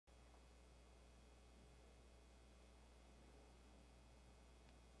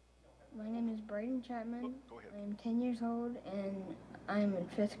Braden Chapman. Go ahead. I'm 10 years old, and I'm in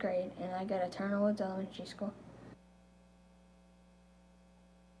 5th grade, and I go to Turner Woods Elementary School.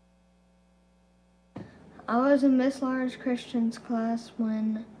 I was in Miss Laura's Christian's class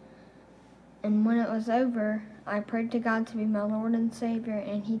when it was over, I prayed to God to be my Lord and Savior,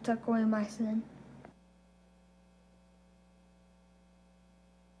 and He took away my sin.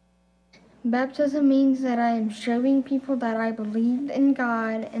 Baptism means that I am showing people that I believed in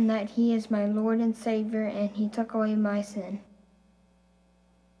God and that He is my Lord and Savior, and He took away my sin.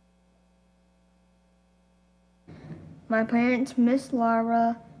 My parents, Miss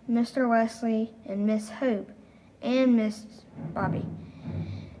Laura, Mr. Wesley, and Miss Hope, and Miss Bobby,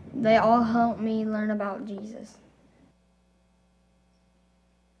 they all helped me learn about Jesus.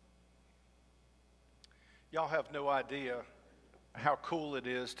 Y'all have no idea how cool it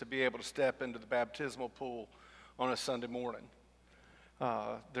is to be able to step into the baptismal pool on a Sunday morning.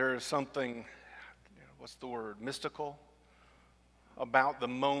 There is something, what's the word, mystical about the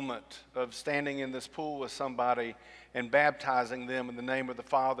moment of standing in this pool with somebody and baptizing them in the name of the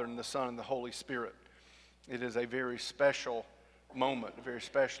Father and the Son and the Holy Spirit. It is a very special moment, a very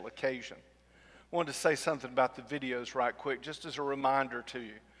special occasion. I wanted to say something about the videos right quick, just as a reminder to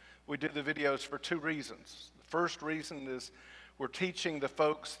you. We do the videos for two reasons. The first reason is we're teaching the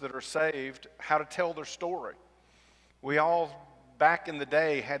folks that are saved how to tell their story. We all, back in the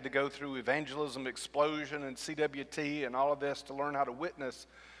day, had to go through Evangelism Explosion and CWT and all of this to learn how to witness,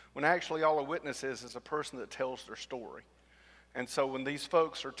 when actually all a witness is a person that tells their story. And so when these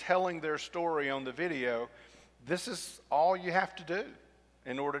folks are telling their story on the video, this is all you have to do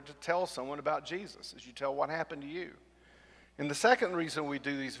in order to tell someone about Jesus, is you tell what happened to you. And the second reason we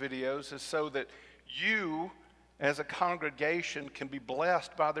do these videos is so that you, as a congregation, can be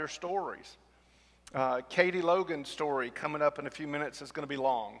blessed by their stories. Katie Logan's story coming up in a few minutes is going to be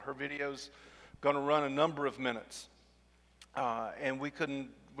long. Her video's going to run a number of minutes. And we couldn't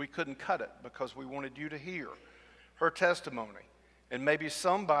cut it because we wanted you to hear her testimony. And maybe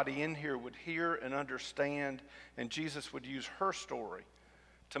somebody in here would hear and understand, and Jesus would use her story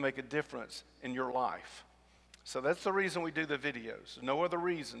to make a difference in your life. So that's the reason we do the videos. No other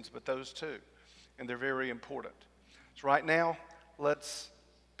reasons but those two. And they're very important. So right now, let's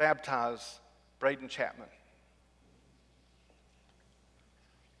baptize Braden Chapman.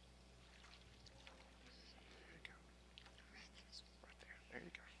 There you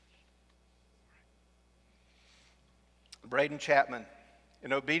go. Braden Chapman,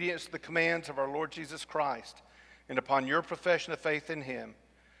 in obedience to the commands of our Lord Jesus Christ, and upon your profession of faith in Him,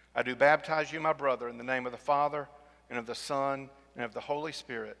 I do baptize you, my brother, in the name of the Father, and of the Son, and of the Holy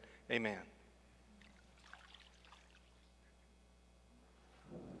Spirit. Amen.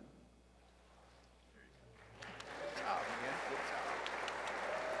 Good job, man. Good job.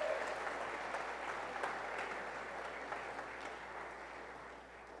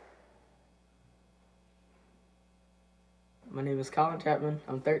 My name is Colin Chapman.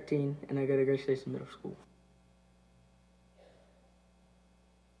 I'm 13, and I go to Grace Station Middle School.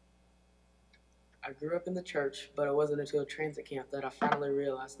 I grew up in the church, but it wasn't until transit camp that I finally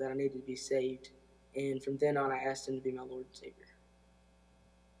realized that I needed to be saved. And from then on, I asked Him to be my Lord and Savior.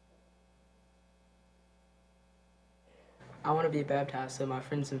 I want to be baptized so my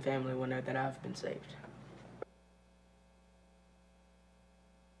friends and family will know that I've been saved.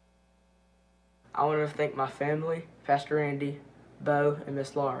 I want to thank my family, Pastor Randy, Bo, and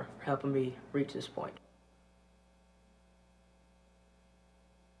Miss Laura for helping me reach this point.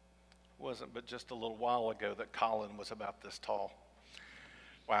 Wasn't but just a little while ago that Colin was about this tall.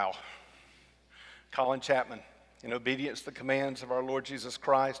 Wow. Colin Chapman, in obedience to the commands of our Lord Jesus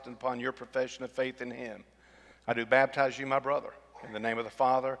Christ and upon your profession of faith in Him, I do baptize you, my brother, in the name of the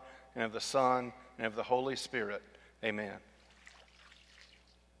Father, and of the Son, and of the Holy Spirit. Amen.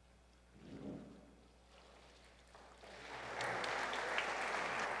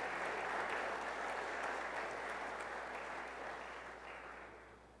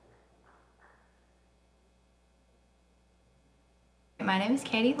 My name is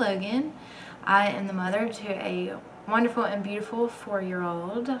Katie Logan. I am the mother to a wonderful and beautiful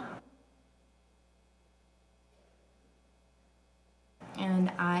 4-year-old.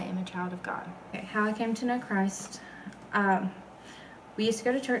 And I am a child of God. How I came to know Christ. We used to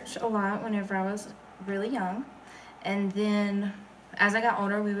go to church a lot whenever I was really young. And then as I got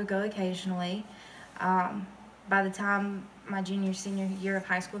older, we would go occasionally. By the time my junior, senior year of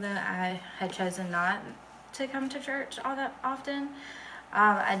high school, though, I had chosen not to come to church all that often.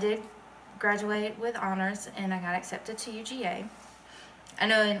 I did graduate with honors, and I got accepted to UGA. I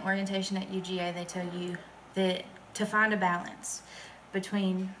know in orientation at UGA they tell you that to find a balance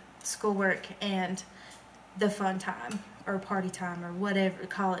between schoolwork and the fun time or party time or whatever,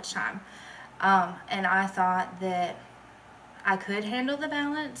 college time. And I thought that I could handle the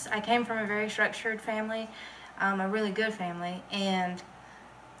balance. I came from a very structured family, a really good family, and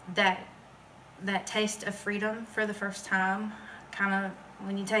that taste of freedom for the first time, kind of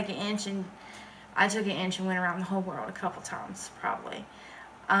when you take an inch, and I took an inch and went around the whole world a couple times probably.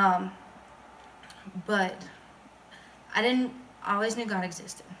 But I always knew God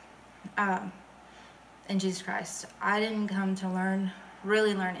existed. In Jesus Christ. I didn't come to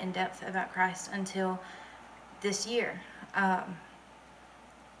really learn in depth about Christ until this year. I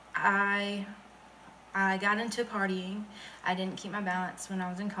got into partying. I didn't keep my balance when I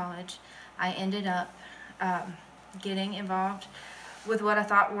was in college. I ended up getting involved with what I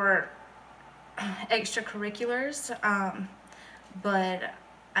thought were extracurriculars, but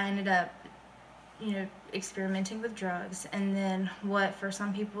I ended up, experimenting with drugs, and then what for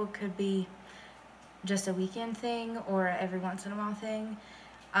some people could be just a weekend thing or every once in a while thing,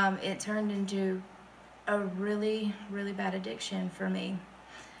 it turned into a really, really bad addiction for me.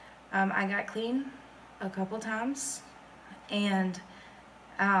 I got clean a couple times, and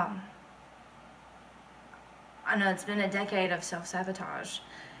I know it's been a decade of self-sabotage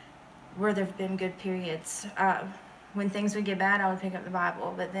where there have been good periods. When things would get bad, I would pick up the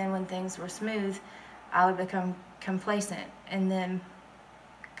Bible, but then when things were smooth, I would become complacent. And then,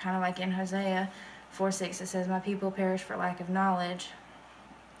 kind of like in Hosea 4:6, it says, "My people perish for lack of knowledge."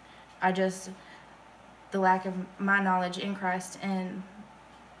 The lack of my knowledge in Christ and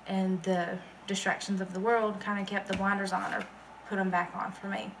the distractions of the world kind of kept the blinders on, or put them back on for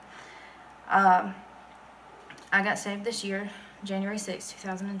me. I got saved this year, January 6,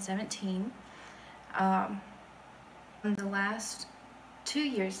 2017. The last 2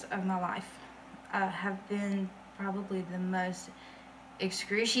 years of my life have been probably the most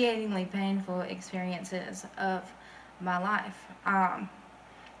excruciatingly painful experiences of my life. I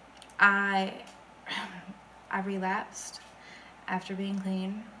relapsed after being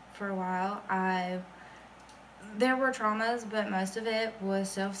clean for a while. There were traumas, but most of it was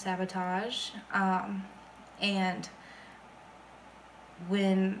self-sabotage. And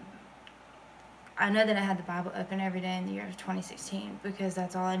when I know that I had the Bible open every day in the year of 2016, because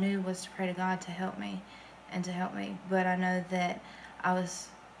that's all I knew was to pray to God to help me and to help me. But I know that I was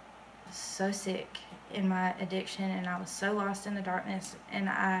so sick in my addiction, and I was so lost in the darkness, and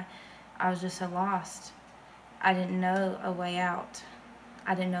I was just so lost. I didn't know a way out.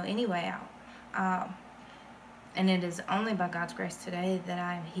 I didn't know any way out. And it is only by God's grace today that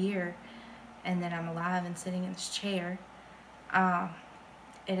I am here and that I'm alive and sitting in this chair.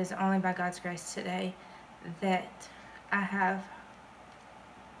 It is only by God's grace today that I have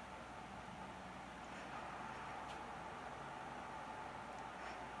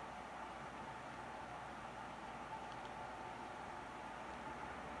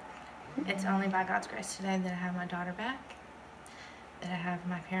It's only by God's grace today that I have my daughter back, that I have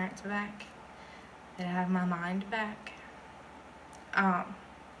my parents back, that I have my mind back.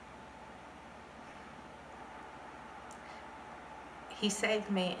 He saved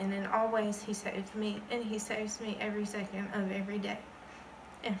me, and in all ways he saved me, and he saves me every second of every day.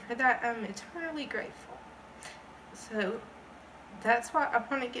 And for that, I'm eternally grateful. So that's why I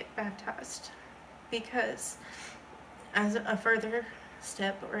want to get baptized, because as a further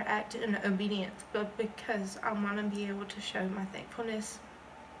step or act in obedience, but because I want to be able to show my thankfulness,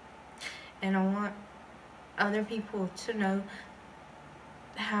 and I want other people to know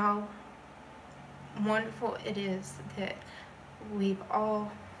how wonderful it is that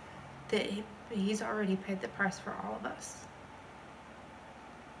he's already paid the price for all of us.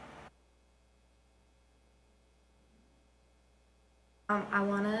 I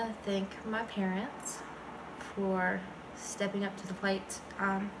want to thank my parents for stepping up to the plate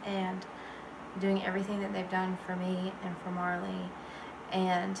and doing everything that they've done for me and for Marley,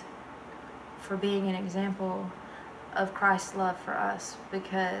 and for being an example of Christ's love for us,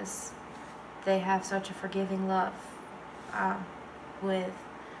 because they have such a forgiving love with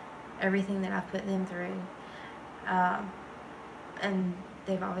everything that I've put them through, and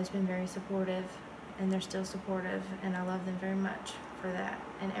they've always been very supportive, and they're still supportive, and I love them very much for that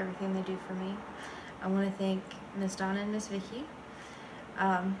and everything they do for me. I want to thank Miss Donna and Miss Vicky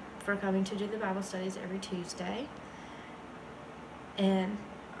for coming to do the Bible studies every Tuesday, and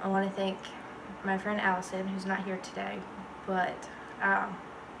I want to thank my friend Allison, who's not here today, but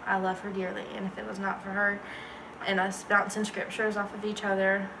I love her dearly, and if it was not for her and us bouncing scriptures off of each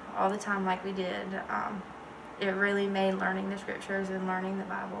other all the time like we did, it really made learning the scriptures and learning the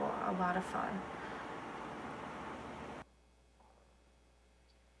Bible a lot of fun.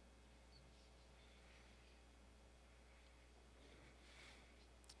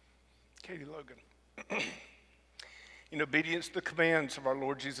 Katie Logan. In obedience to the commands of our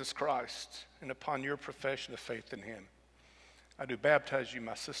Lord Jesus Christ and upon your profession of faith in him, I do baptize you,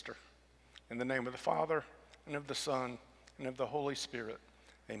 my sister, in the name of the Father, and of the Son, and of the Holy Spirit.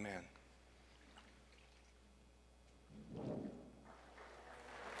 Amen.